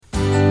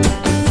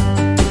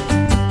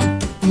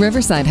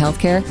Riverside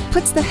Healthcare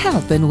puts the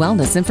health and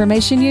wellness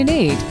information you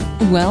need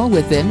well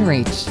within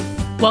reach.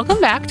 Welcome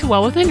back to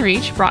Well Within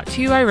Reach, brought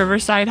to you by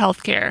Riverside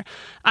Healthcare.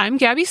 I'm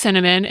Gabby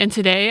Cinnamon, and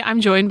today I'm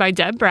joined by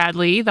Deb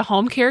Bradley, the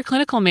Home Care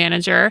Clinical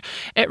Manager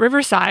at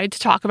Riverside, to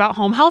talk about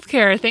home health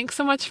care. Thanks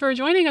so much for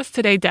joining us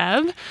today,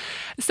 Deb.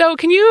 So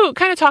can you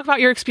kind of talk about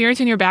your experience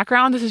and your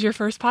background? This is your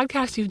first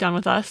podcast you've done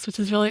with us, which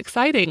is really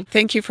exciting.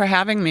 Thank you for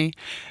having me.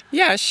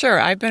 Yeah, sure.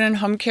 I've been in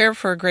home care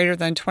for greater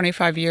than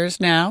 25 years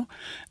now.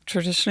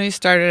 Traditionally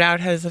started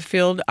out as a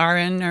field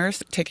RN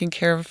nurse, taking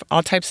care of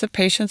all types of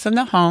patients in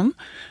the home.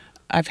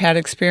 I've had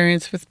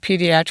experience with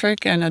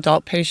pediatric and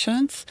adult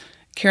patients,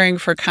 caring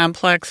for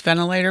complex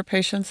ventilator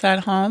patients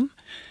at home.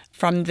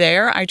 From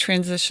there, I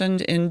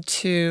transitioned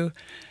into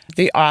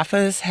the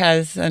office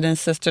as an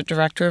assistant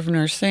director of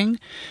nursing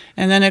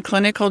and then a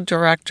clinical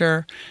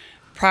director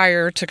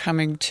prior to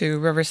coming to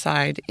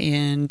Riverside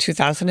in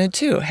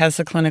 2002 as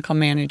a clinical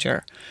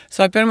manager.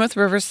 So I've been with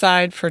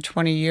Riverside for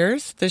 20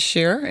 years this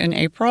year in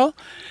April,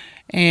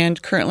 and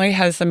currently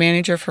as the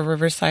manager for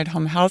Riverside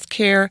Home Health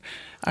Care.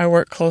 I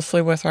work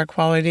closely with our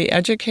quality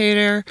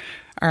educator,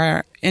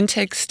 our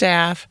intake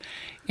staff,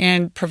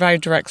 and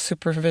provide direct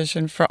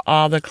supervision for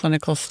all the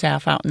clinical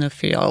staff out in the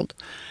field.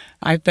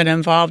 I've been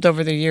involved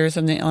over the years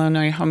in the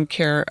Illinois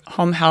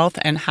Home Health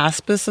and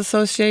Hospice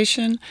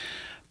Association,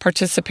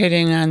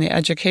 participating on the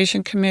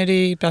Education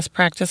Committee, Best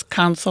Practice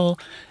Council,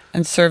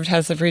 and served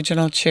as the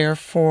regional chair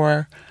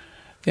for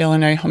the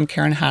Illinois Home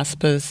Care and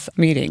Hospice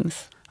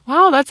meetings.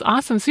 Wow, that's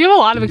awesome. So you have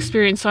a lot of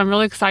experience, so I'm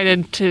really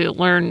excited to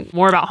learn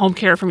more about home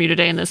care from you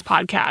today in this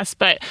podcast.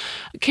 But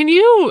can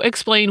you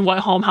explain what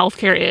home health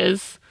care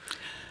is?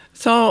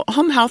 So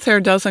home health care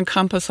does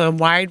encompass a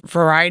wide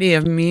variety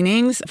of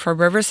meanings. For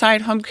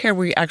Riverside Home Care,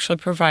 we actually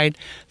provide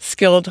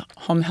skilled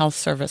home health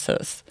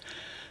services.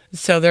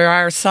 So there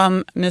are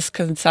some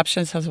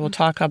misconceptions, as we'll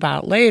talk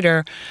about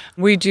later.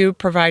 We do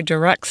provide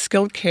direct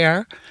skilled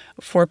care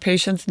for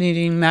patients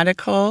needing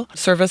medical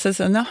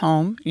services in the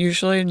home,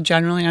 usually and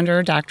generally under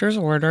a doctor's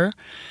order.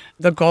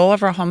 The goal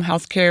of our home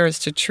health care is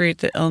to treat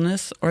the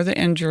illness or the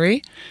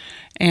injury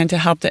and to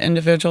help the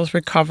individuals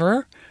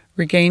recover,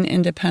 regain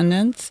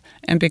independence,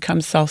 and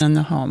become self in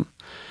the home.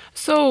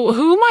 So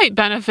who might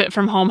benefit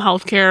from home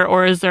health care,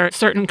 or is there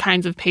certain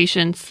kinds of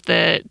patients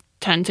that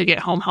tend to get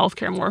home health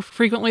care more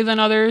frequently than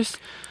others?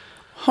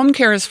 Home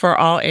care is for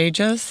all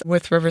ages.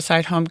 With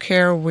Riverside Home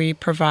Care, we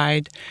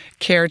provide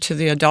care to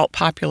the adult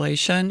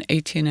population,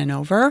 18 and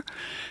over.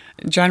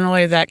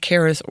 Generally, that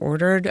care is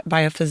ordered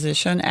by a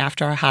physician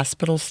after a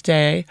hospital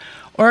stay,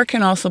 or it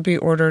can also be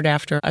ordered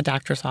after a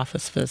doctor's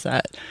office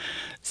visit.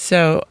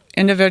 So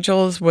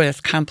individuals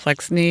with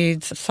complex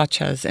needs,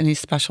 such as any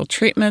special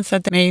treatments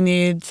that they may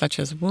need, such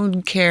as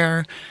wound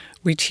care,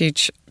 we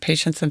teach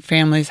patients and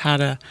families how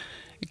to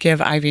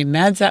give IV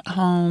meds at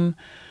home,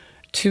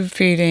 tube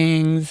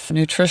feedings,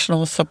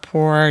 nutritional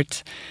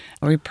support.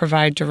 We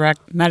provide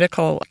direct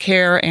medical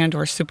care and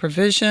or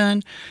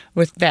supervision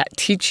with that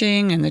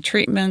teaching and the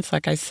treatments,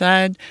 like I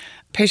said,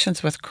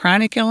 patients with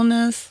chronic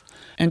illness,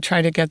 and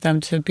try to get them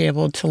to be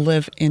able to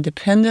live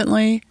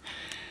independently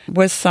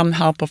with some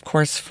help, of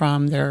course,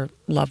 from their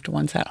loved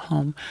ones at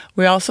home.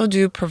 We also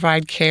do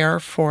provide care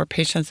for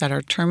patients that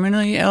are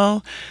terminally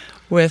ill,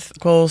 with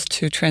goals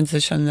to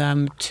transition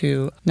them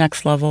to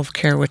next level of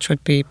care, which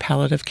would be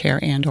palliative care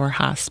and or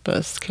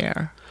hospice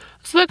care.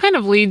 So that kind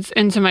of leads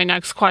into my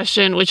next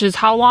question, which is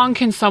how long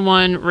can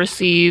someone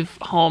receive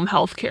home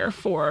health care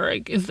for?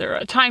 Is there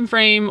a time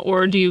frame,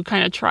 or do you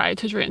kind of try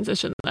to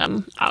transition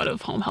them out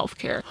of home health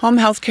care? Home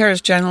health care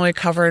is generally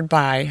covered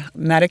by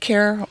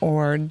Medicare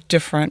or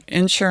different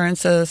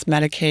insurances,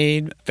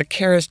 Medicaid. The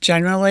care is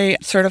generally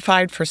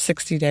certified for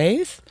 60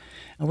 days.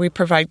 We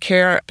provide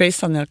care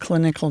based on the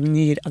clinical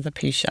need of the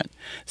patient.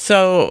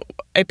 So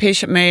a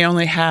patient may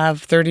only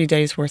have 30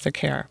 days worth of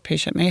care. A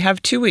patient may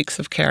have 2 weeks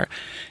of care.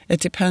 It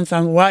depends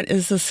on what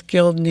is the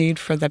skilled need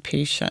for the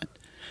patient.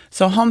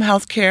 So home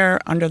health care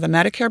under the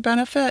Medicare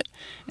benefit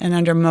and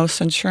under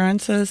most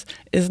insurances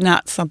is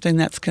not something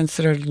that's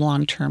considered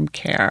long-term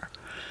care.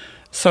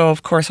 So,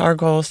 of course, our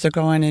goal is to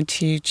go in and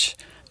teach,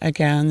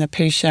 again, the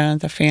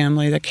patient, the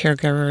family, the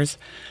caregivers,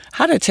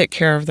 how to take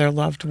care of their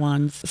loved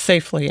ones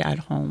safely at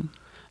home.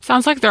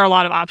 Sounds like there are a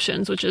lot of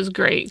options, which is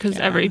great because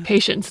every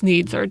patient's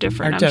needs are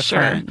different, I'm sure.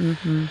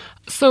 Mm-hmm.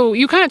 So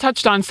you kind of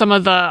touched on some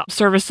of the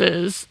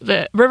services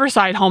that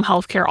Riverside Home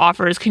Health Care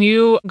offers. Can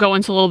you go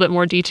into a little bit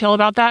more detail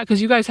about that? Because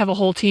you guys have a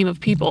whole team of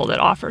people that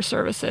offer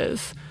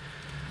services.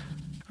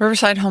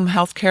 Riverside Home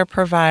Health Care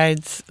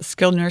provides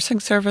skilled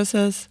nursing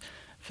services,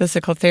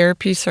 physical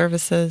therapy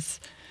services,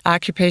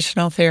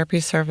 occupational therapy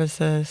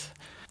services,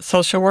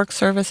 social work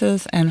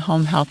services, and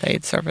home health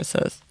aid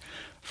services.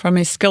 From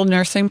a skilled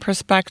nursing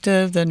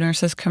perspective, the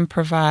nurses can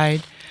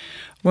provide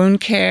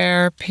wound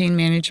care, pain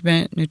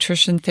management,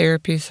 nutrition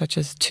therapy such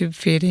as tube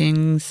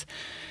feedings,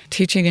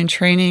 teaching and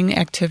training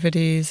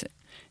activities,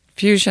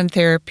 fusion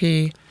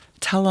therapy,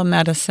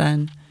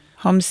 telemedicine,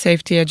 home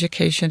safety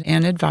education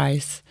and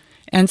advice,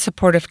 and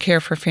supportive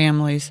care for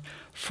families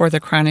for the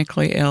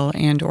chronically ill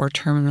and or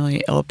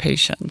terminally ill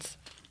patients.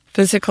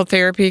 Physical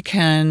therapy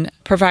can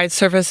provide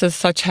services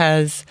such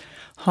as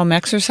home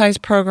exercise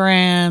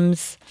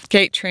programs,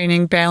 gait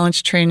training,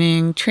 balance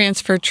training,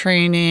 transfer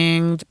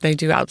training. They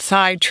do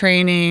outside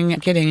training,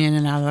 getting in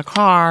and out of the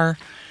car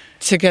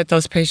to get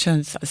those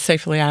patients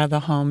safely out of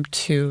the home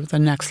to the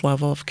next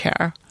level of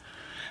care.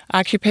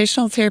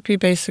 Occupational therapy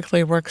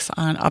basically works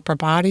on upper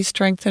body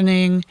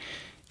strengthening,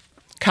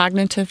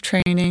 cognitive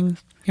training,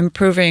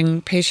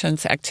 improving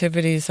patients'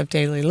 activities of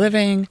daily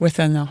living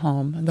within the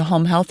home. The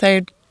home health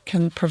aide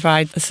can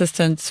provide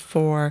assistance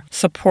for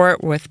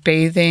support with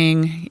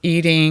bathing,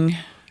 eating,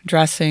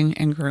 dressing,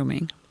 and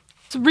grooming.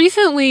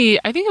 Recently,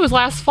 I think it was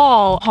last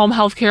fall, home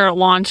healthcare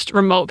launched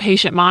remote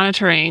patient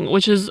monitoring,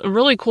 which is a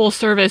really cool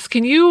service.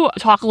 Can you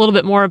talk a little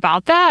bit more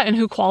about that and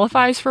who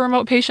qualifies for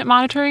remote patient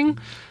monitoring?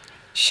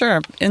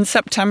 Sure. In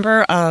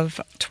September of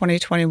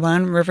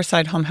 2021,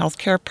 Riverside Home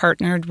Healthcare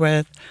partnered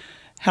with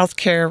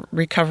Healthcare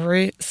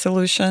Recovery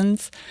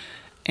Solutions,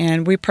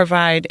 and we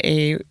provide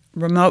a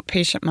remote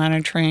patient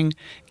monitoring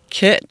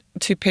kit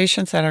to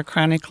patients that are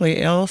chronically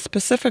ill.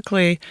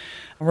 Specifically,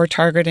 we're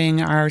targeting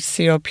our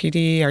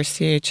COPD, our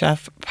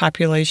CHF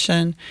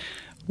population,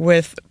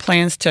 with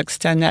plans to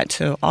extend that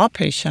to all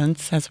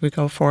patients as we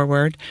go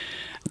forward.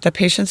 The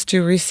patients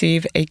do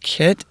receive a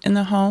kit in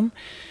the home.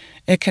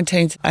 It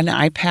contains an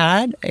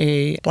iPad,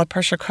 a blood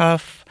pressure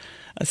cuff,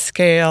 a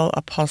scale,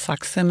 a pulse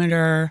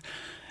oximeter.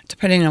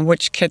 Depending on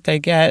which kit they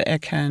get,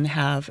 it can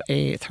have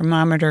a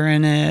thermometer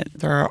in it.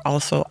 There are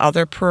also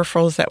other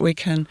peripherals that we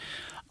can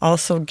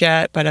also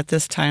get, but at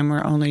this time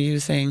we're only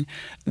using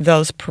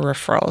those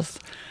peripherals.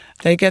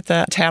 They get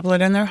the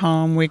tablet in their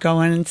home. We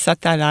go in and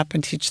set that up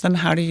and teach them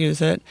how to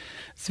use it.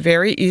 It's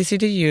very easy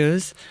to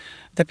use.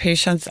 The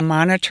patients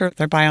monitor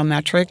their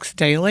biometrics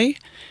daily,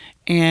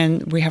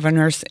 and we have a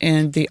nurse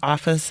in the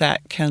office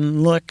that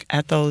can look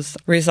at those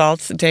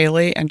results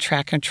daily and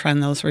track and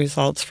trend those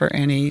results for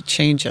any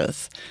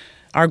changes.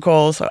 Our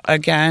goals,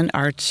 again,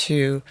 are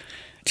to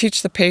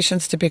teach the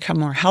patients to become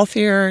more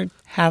healthier,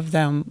 have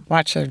them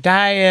watch their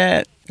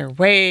diet, their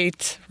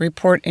weight,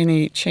 report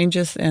any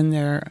changes in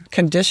their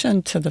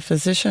condition to the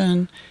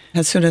physician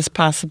as soon as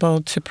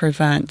possible to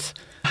prevent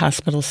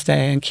hospital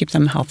stay and keep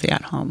them healthy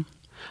at home.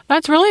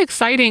 That's really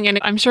exciting, and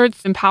I'm sure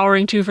it's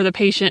empowering, too, for the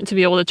patient to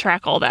be able to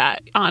track all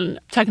that on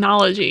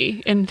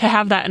technology, and to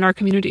have that in our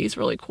community is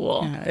really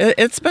cool. Yeah,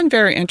 it's been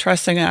very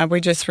interesting.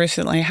 We just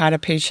recently had a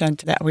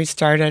patient that we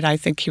started. I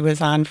think he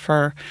was on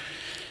for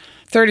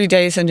 30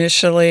 days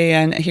initially,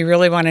 and he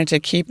really wanted to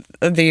keep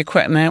the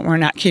equipment. We're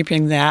not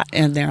keeping that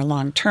in there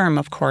long term,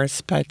 of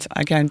course, but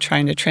again,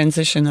 trying to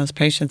transition those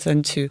patients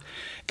into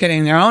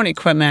getting their own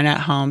equipment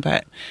at home.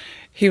 But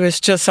he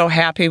was just so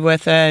happy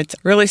with it,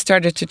 really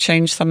started to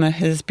change some of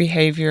his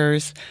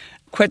behaviors,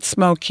 quit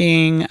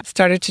smoking,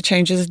 started to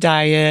change his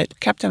diet,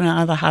 kept him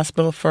out of the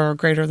hospital for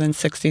greater than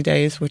 60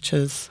 days, which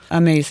is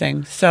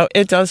amazing. So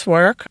it does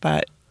work,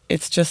 but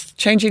it's just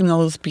changing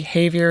those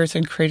behaviors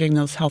and creating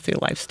those healthy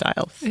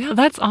lifestyles. Yeah,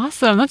 that's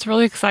awesome. That's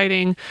really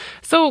exciting.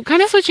 So kind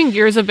of switching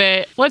gears a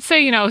bit, let's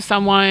say,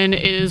 someone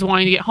is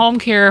wanting to get home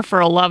care for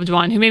a loved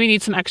one who maybe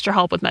needs some extra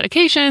help with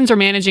medications or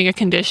managing a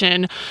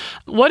condition.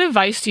 What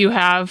advice do you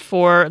have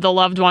for the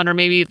loved one or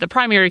maybe the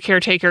primary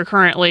caretaker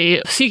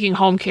currently seeking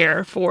home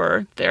care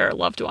for their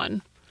loved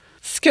one?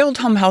 Skilled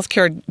home health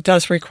care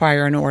does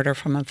require an order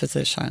from a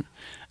physician.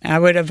 I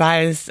would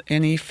advise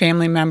any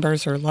family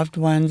members or loved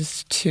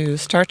ones to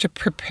start to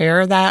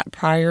prepare that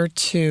prior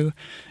to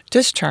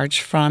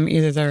discharge from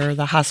either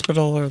the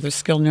hospital or the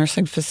skilled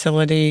nursing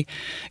facility.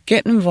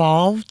 Get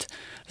involved,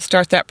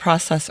 start that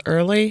process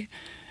early,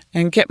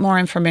 and get more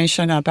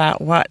information about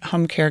what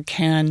home care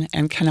can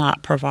and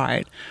cannot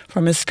provide.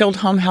 From a skilled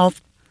home health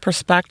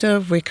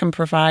perspective, we can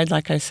provide,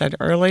 like I said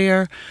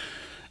earlier,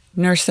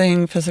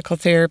 nursing, physical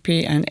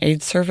therapy, and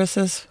aid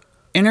services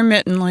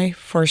intermittently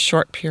for a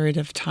short period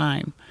of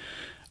time.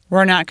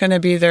 We're not going to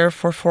be there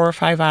for 4 or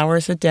 5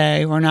 hours a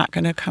day. We're not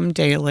going to come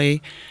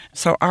daily.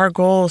 So our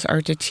goals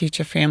are to teach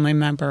a family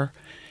member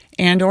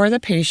and or the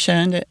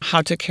patient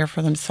how to care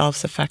for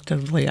themselves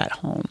effectively at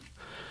home.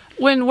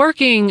 When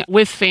working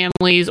with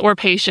families or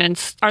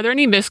patients, are there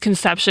any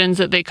misconceptions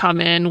that they come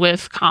in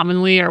with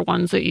commonly or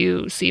ones that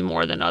you see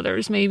more than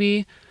others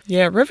maybe?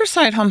 Yeah,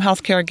 Riverside Home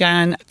Healthcare,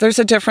 again, there's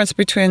a difference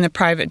between the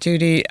private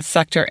duty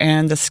sector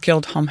and the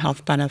skilled home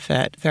health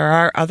benefit. There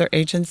are other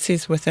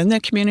agencies within the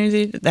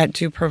community that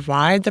do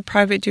provide the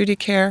private duty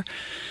care,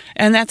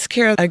 and that's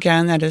care,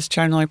 again, that is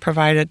generally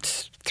provided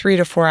 3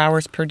 to 4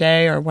 hours per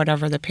day or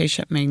whatever the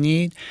patient may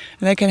need,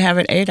 and they can have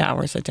it 8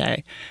 hours a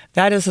day.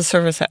 That is a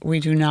service that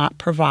we do not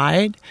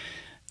provide.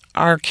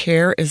 Our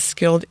care is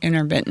skilled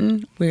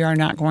intermittent. We are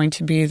not going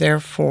to be there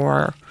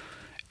for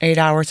 8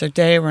 hours a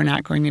day. We're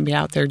not going to be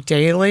out there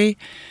daily.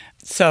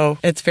 So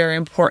it's very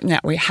important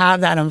that we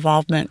have that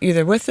involvement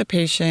either with the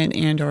patient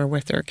and or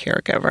with their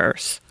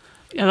caregivers.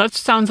 Yeah, that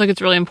sounds like it's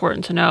really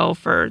important to know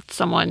for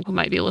someone who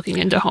might be looking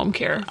into home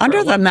care.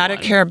 Under the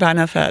Medicare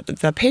benefit,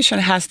 the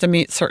patient has to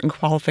meet certain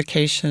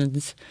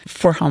qualifications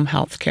for home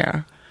health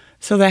care.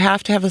 So they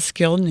have to have a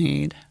skilled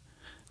need.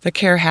 The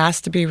care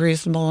has to be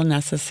reasonable and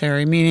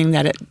necessary, meaning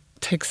that it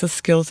takes the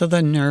skills of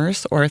the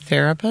nurse or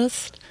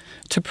therapist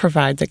to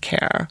provide the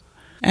care.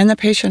 And the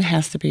patient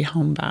has to be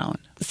homebound.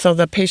 So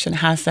the patient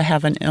has to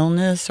have an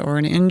illness or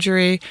an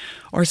injury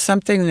or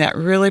something that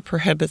really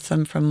prohibits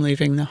them from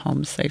leaving the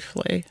home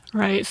safely.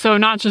 Right. So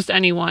not just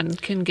anyone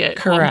can get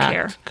home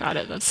care. Got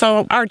it.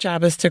 So our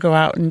job is to go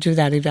out and do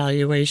that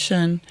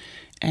evaluation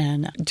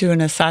and do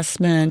an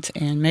assessment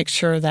and make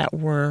sure that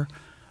we're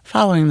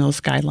following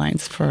those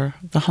guidelines for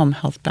the home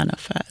health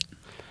benefit.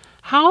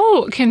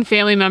 How can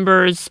family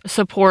members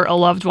support a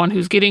loved one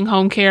who's getting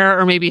home care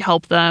or maybe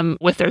help them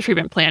with their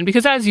treatment plan?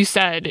 Because as you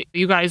said,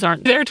 you guys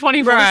aren't there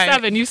 24/7.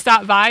 Right. You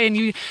stop by and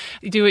you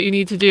do what you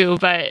need to do,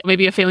 but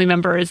maybe a family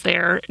member is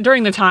there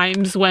during the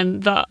times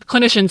when the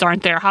clinicians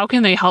aren't there. How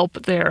can they help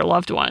their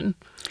loved one?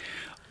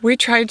 We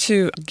try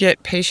to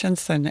get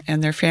patients and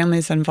their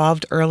families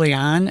involved early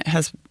on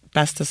as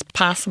best as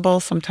possible.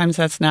 Sometimes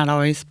that's not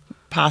always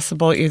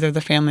possible. Either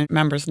the family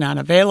member's not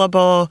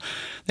available,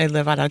 they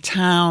live out of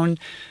town.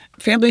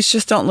 Families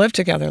just don't live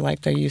together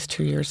like they used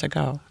 2 years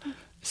ago.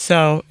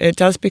 So it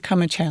does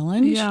become a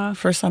challenge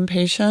for some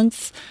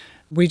patients.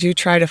 We do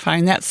try to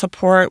find that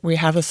support. We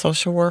have a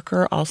social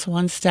worker also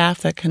on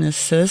staff that can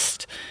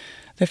assist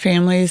the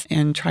families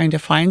in trying to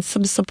find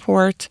some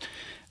support.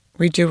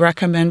 We do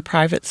recommend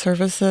private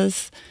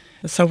services.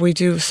 So we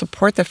do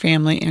support the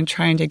family in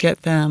trying to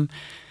get them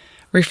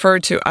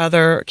referred to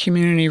other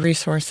community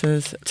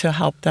resources to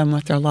help them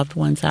with their loved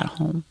ones at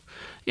home.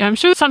 Yeah, I'm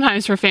sure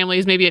sometimes for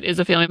families, maybe it is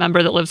a family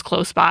member that lives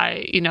close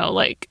by,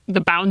 like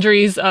the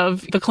boundaries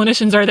of the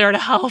clinicians are there to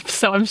help.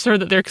 So I'm sure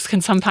that there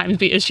can sometimes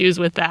be issues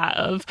with that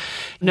of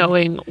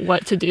knowing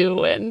what to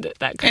do and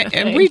that kind of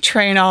thing. And we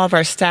train all of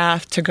our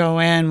staff to go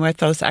in with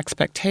those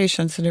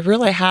expectations and to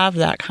really have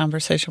that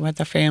conversation with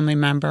the family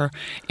member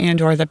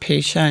and or the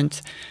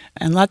patient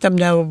and let them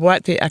know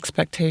what the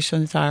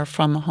expectations are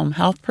from a home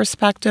health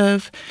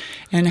perspective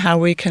and how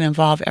we can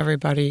involve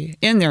everybody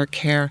in their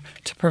care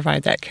to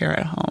provide that care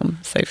at home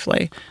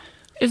safely.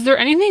 Is there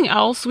anything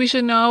else we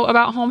should know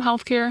about home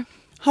health care?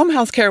 Home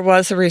health care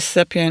was a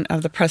recipient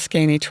of the Press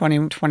Ganey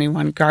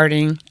 2021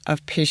 Guardian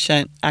of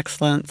Patient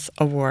Excellence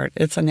Award.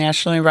 It's a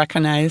nationally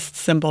recognized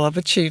symbol of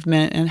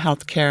achievement in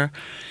healthcare,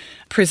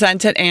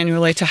 presented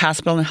annually to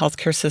hospital and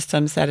healthcare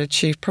systems that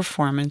achieve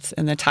performance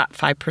in the top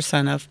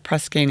 5% of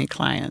Press Ganey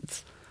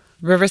clients.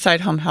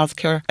 Riverside Home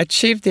Healthcare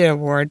achieved the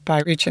award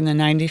by reaching the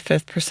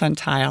 95th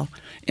percentile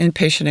in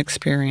patient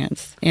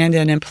experience and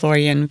in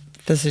employee and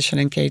physician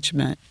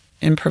engagement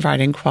in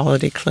providing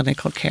quality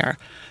clinical care.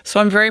 So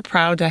I'm very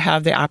proud to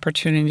have the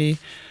opportunity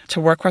to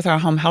work with our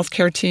home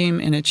healthcare team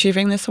in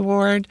achieving this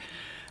award.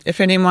 If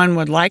anyone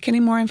would like any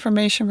more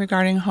information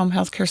regarding home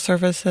healthcare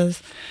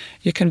services,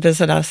 you can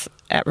visit us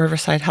at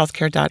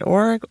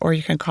riversidehealthcare.org or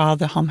you can call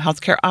the home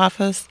healthcare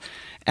office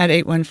at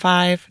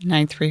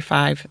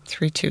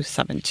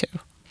 815-935-3272.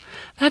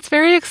 That's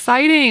very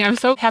exciting. I'm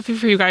so happy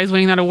for you guys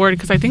winning that award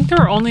because I think there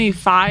are only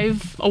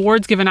 5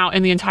 awards given out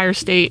in the entire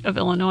state of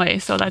Illinois.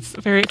 So that's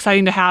very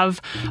exciting to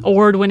have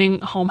award-winning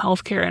home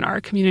health care in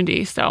our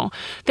community. So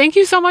thank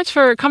you so much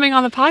for coming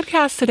on the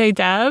podcast today,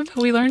 Deb.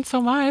 We learned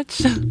so much.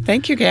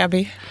 Thank you,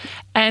 Gabby.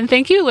 And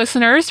thank you,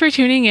 listeners, for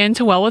tuning in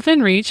to Well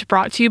Within Reach,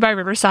 brought to you by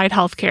Riverside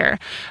Healthcare.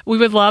 We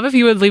would love if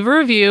you would leave a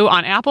review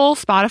on Apple,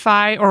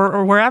 Spotify,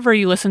 or wherever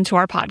you listen to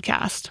our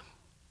podcast.